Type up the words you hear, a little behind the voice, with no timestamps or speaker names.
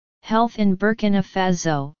Health in Burkina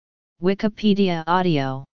Faso, Wikipedia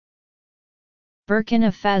audio.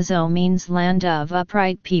 Burkina Faso means land of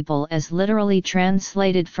upright people as literally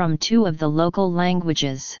translated from two of the local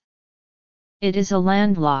languages. It is a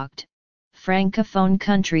landlocked, francophone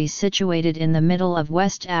country situated in the middle of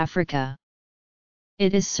West Africa.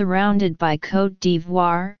 It is surrounded by Côte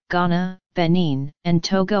d'Ivoire, Ghana, Benin, and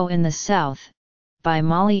Togo in the south, by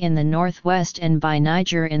Mali in the northwest and by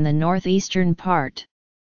Niger in the northeastern part.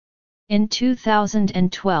 In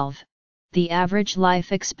 2012, the average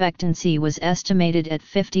life expectancy was estimated at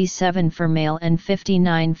 57 for male and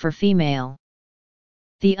 59 for female.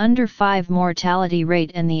 The under 5 mortality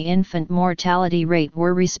rate and the infant mortality rate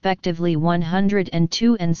were respectively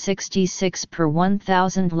 102 and 66 per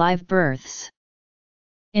 1,000 live births.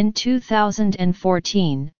 In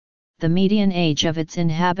 2014, the median age of its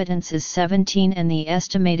inhabitants is 17 and the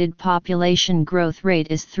estimated population growth rate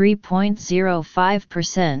is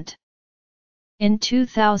 3.05%. In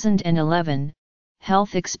 2011,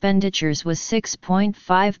 health expenditures was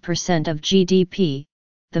 6.5% of GDP,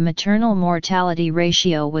 the maternal mortality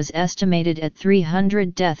ratio was estimated at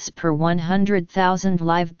 300 deaths per 100,000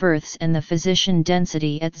 live births and the physician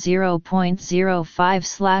density at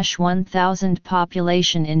 0.05/1000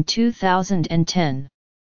 population in 2010.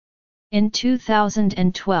 In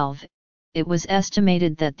 2012, it was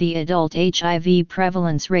estimated that the adult HIV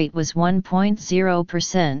prevalence rate was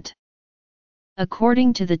 1.0%.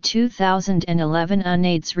 According to the 2011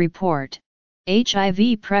 UNAIDS report,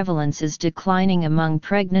 HIV prevalence is declining among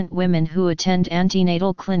pregnant women who attend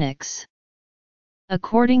antenatal clinics.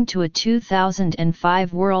 According to a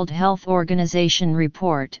 2005 World Health Organization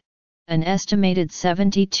report, an estimated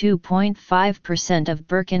 72.5% of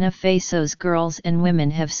Burkina Faso's girls and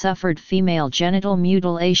women have suffered female genital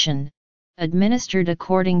mutilation, administered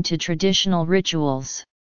according to traditional rituals.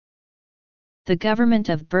 The government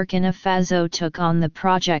of Burkina Faso took on the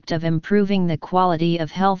project of improving the quality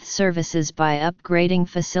of health services by upgrading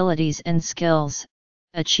facilities and skills,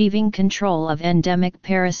 achieving control of endemic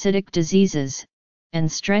parasitic diseases,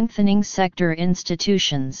 and strengthening sector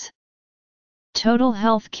institutions. Total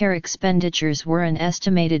healthcare expenditures were an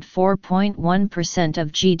estimated 4.1%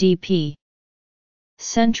 of GDP.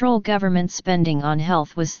 Central government spending on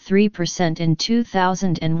health was 3% in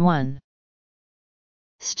 2001.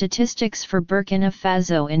 Statistics for Burkina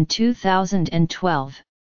Faso in 2012.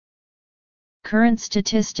 Current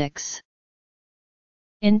statistics.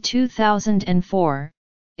 In 2004,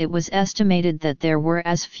 it was estimated that there were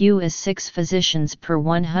as few as 6 physicians per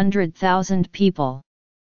 100,000 people.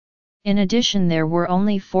 In addition, there were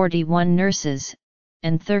only 41 nurses,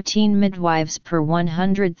 and 13 midwives per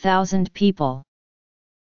 100,000 people.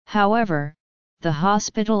 However, the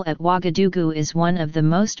hospital at Ouagadougou is one of the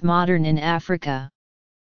most modern in Africa.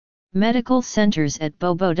 Medical centers at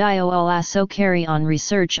Bobo-Dioulasso carry on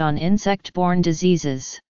research on insect-borne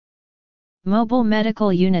diseases. Mobile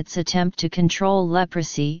medical units attempt to control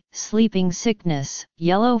leprosy, sleeping sickness,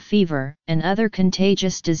 yellow fever, and other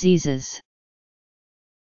contagious diseases.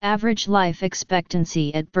 Average life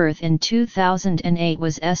expectancy at birth in 2008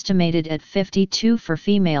 was estimated at 52 for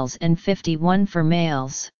females and 51 for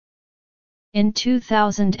males. In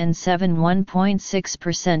 2007,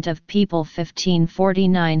 1.6% of people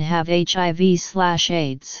 15-49 have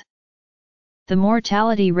HIV/AIDS. The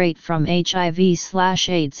mortality rate from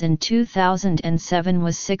HIV/AIDS in 2007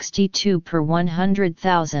 was 62 per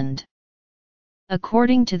 100,000.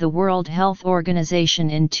 According to the World Health Organization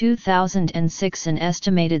in 2006, an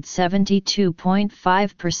estimated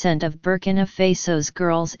 72.5% of Burkina Faso's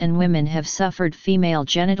girls and women have suffered female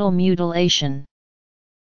genital mutilation.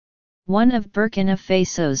 One of Burkina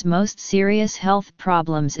Faso's most serious health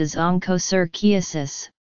problems is onchocerciasis,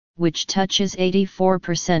 which touches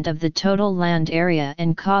 84% of the total land area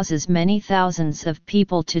and causes many thousands of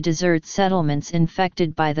people to desert settlements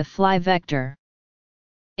infected by the fly vector.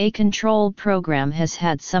 A control program has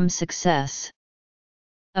had some success.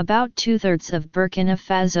 About 2/3 of Burkina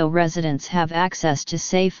Faso residents have access to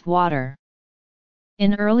safe water.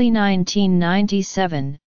 In early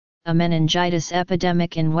 1997, a meningitis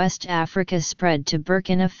epidemic in West Africa spread to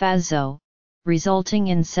Burkina Faso, resulting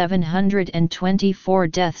in 724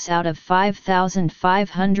 deaths out of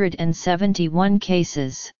 5,571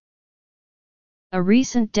 cases. A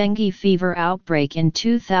recent dengue fever outbreak in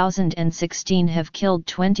 2016 have killed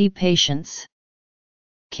 20 patients.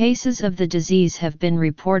 Cases of the disease have been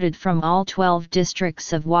reported from all 12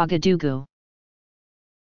 districts of Ouagadougou.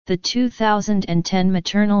 The 2010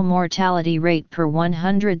 maternal mortality rate per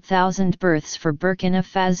 100,000 births for Burkina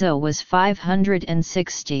Faso was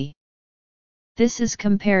 560. This is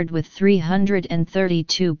compared with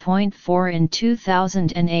 332.4 in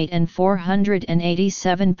 2008 and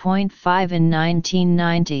 487.5 in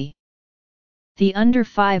 1990. The under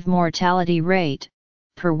 5 mortality rate,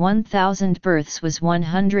 per 1,000 births was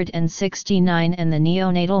 169 and the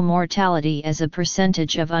neonatal mortality as a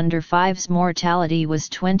percentage of under 5's mortality was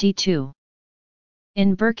 22.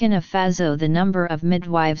 In Burkina Faso the number of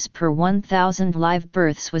midwives per 1,000 live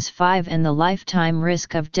births was 5 and the lifetime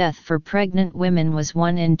risk of death for pregnant women was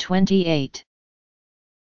 1 in 28.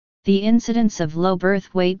 The incidence of low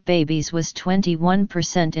birth weight babies was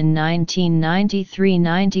 21% in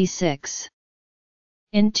 1993-96.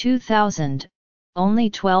 In 2000, only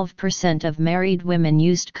 12% of married women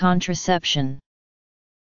used contraception.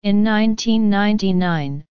 In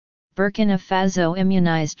 1999, Burkina Faso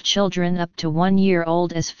immunized children up to 1 year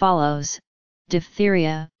old as follows: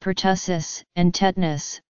 diphtheria, pertussis, and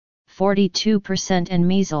tetanus, 42% and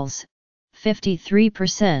measles,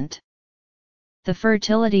 53%. The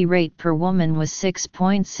fertility rate per woman was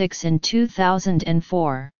 6.6 in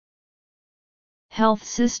 2004. Health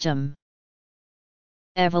system.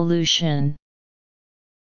 Evolution.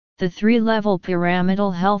 The three-level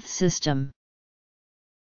pyramidal health system.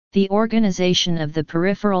 The organization of the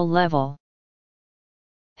peripheral level.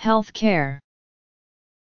 Healthcare.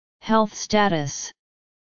 Health status.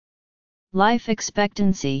 Life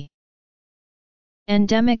expectancy.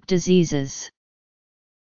 Endemic diseases.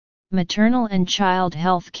 Maternal and child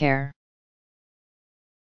health care.